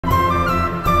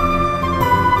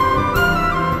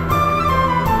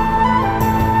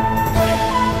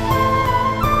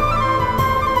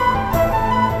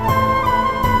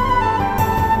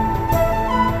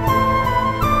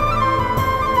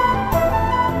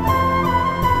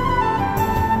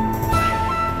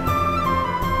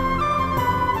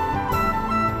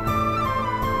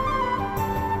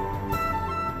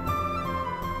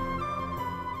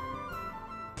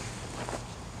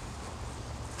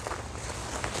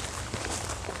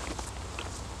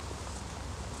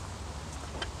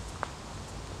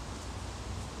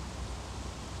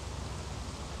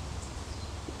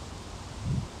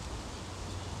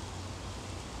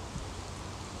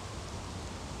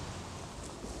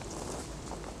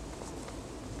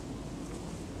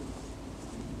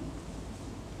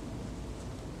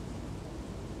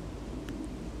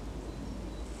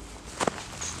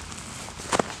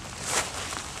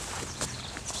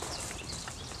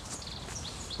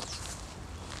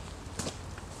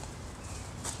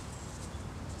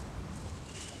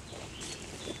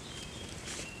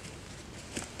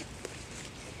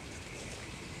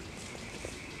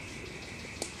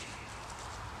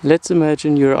Let's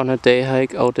imagine you're on a day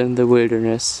hike out in the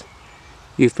wilderness.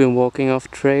 You've been walking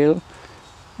off trail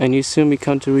and you soon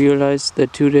become to realize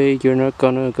that today you're not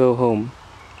gonna go home.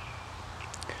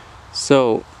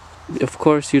 So, of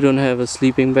course you don't have a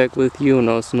sleeping bag with you and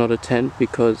also not a tent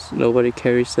because nobody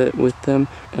carries that with them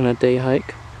on a day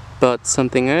hike. But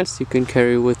something else you can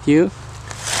carry with you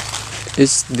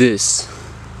is this.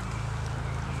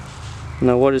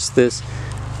 Now what is this?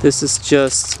 This is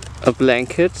just a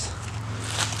blanket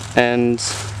and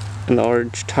an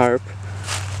orange tarp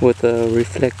with a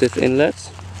reflective inlet.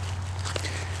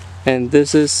 And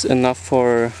this is enough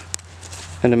for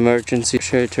an emergency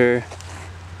shelter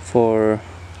for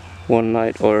one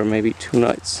night or maybe 2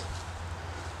 nights.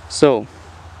 So,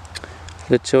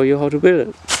 let's show you how to build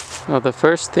it. Now the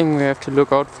first thing we have to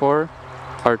look out for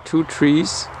are 2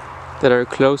 trees that are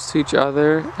close to each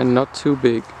other and not too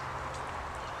big.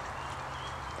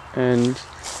 And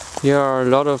here are a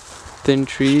lot of thin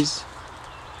trees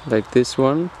like this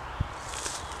one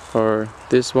or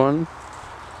this one,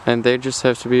 and they just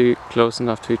have to be close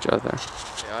enough to each other.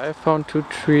 I found 2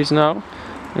 trees now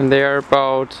and they are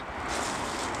about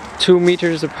 2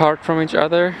 meters apart from each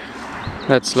other.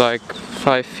 That's like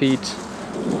 5 feet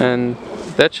and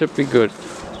that should be good.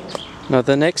 Now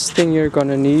the next thing you're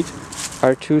gonna need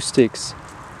are 2 sticks.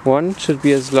 One should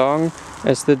be as long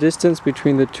as the distance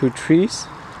between the 2 trees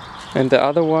and the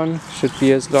other one should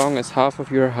be as long as half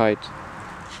of your height.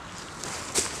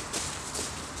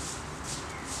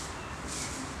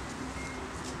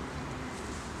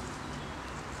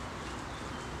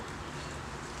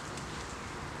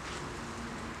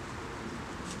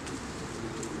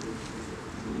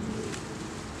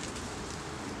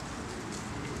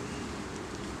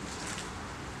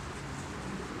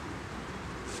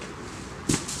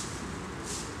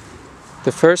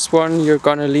 The first one you're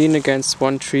gonna lean against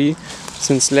one tree,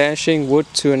 since lashing wood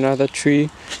to another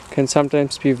tree can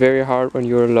sometimes be very hard when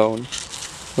you're alone.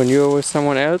 When you're with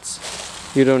someone else,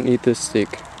 you don't need this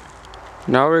stick.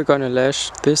 Now we're gonna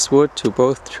lash this wood to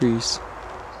both trees.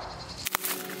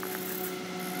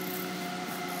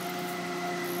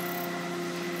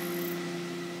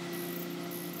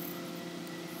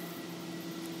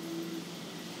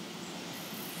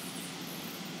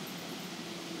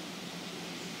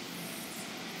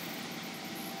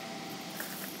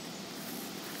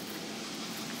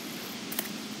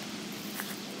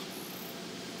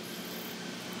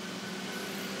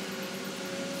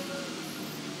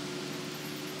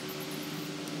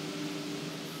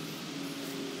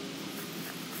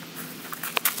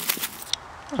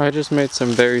 I just made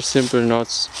some very simple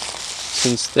knots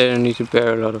since they don't need to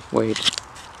bear a lot of weight.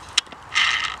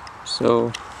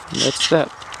 So that's that.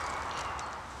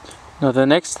 Now the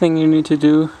next thing you need to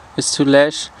do is to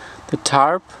lash the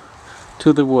tarp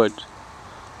to the wood.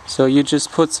 So you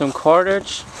just put some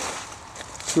cordage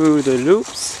through the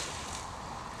loops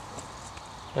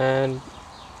and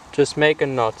just make a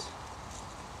knot.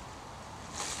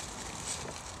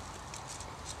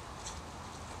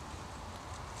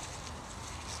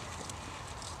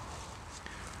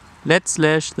 Let's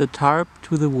lash the tarp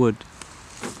to the wood.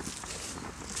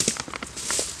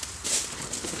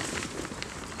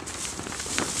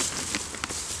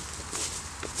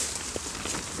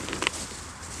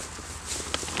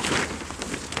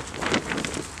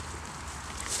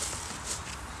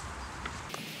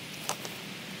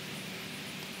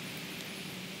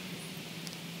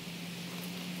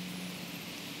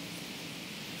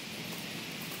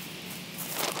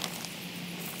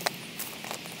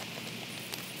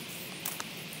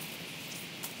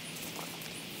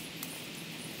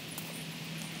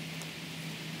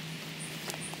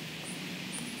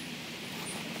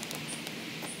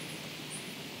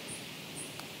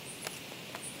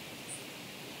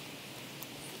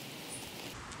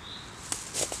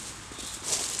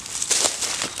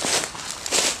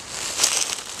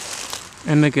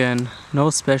 And again, no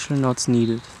special knots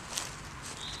needed.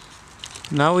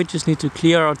 Now we just need to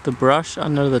clear out the brush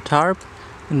under the tarp,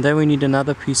 and then we need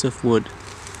another piece of wood.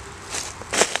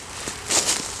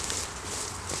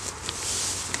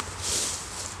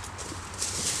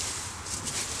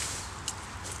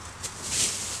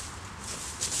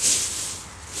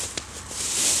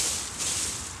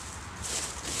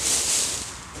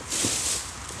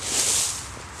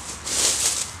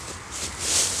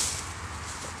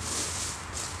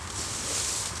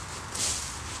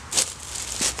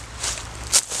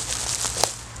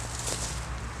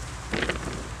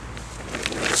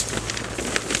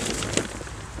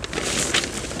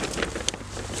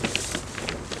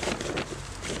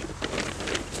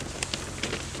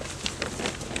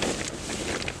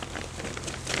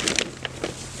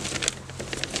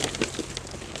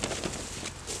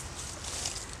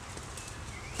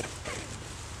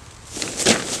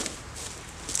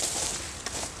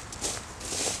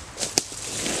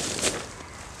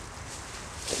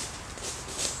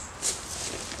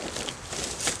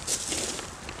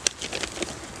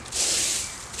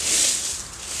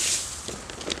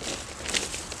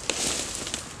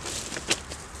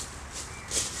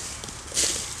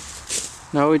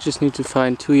 Now we just need to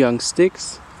find 2 young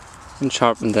sticks and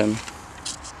sharpen them.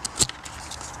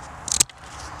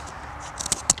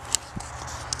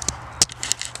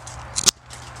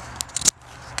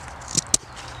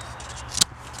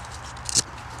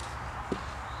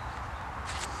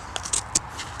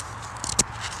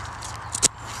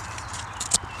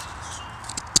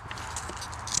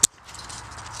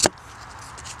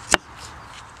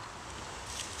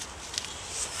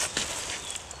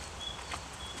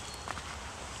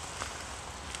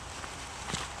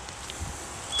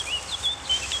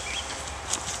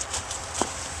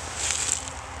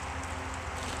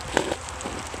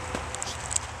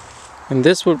 And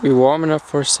this would be warm enough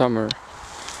for summer.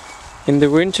 In the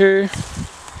winter,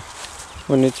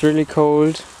 when it's really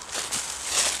cold,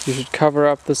 you should cover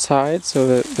up the sides so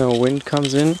that no wind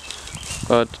comes in,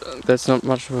 but that's not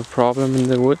much of a problem in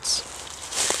the woods.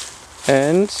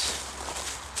 And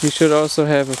you should also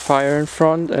have a fire in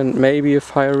front and maybe a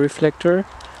fire reflector.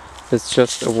 It's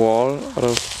just a wall out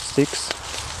of sticks.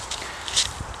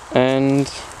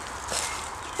 And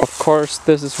of course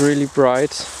this is really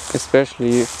bright,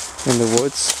 especially in the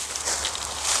woods.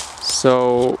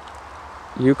 So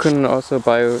you can also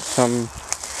buy some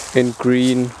in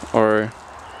green or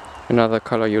another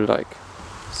color you like.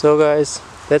 So guys,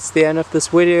 that's the end of this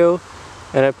video,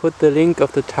 and I put the link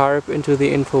of the tarp into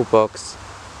the info box.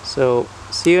 So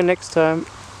see you next time.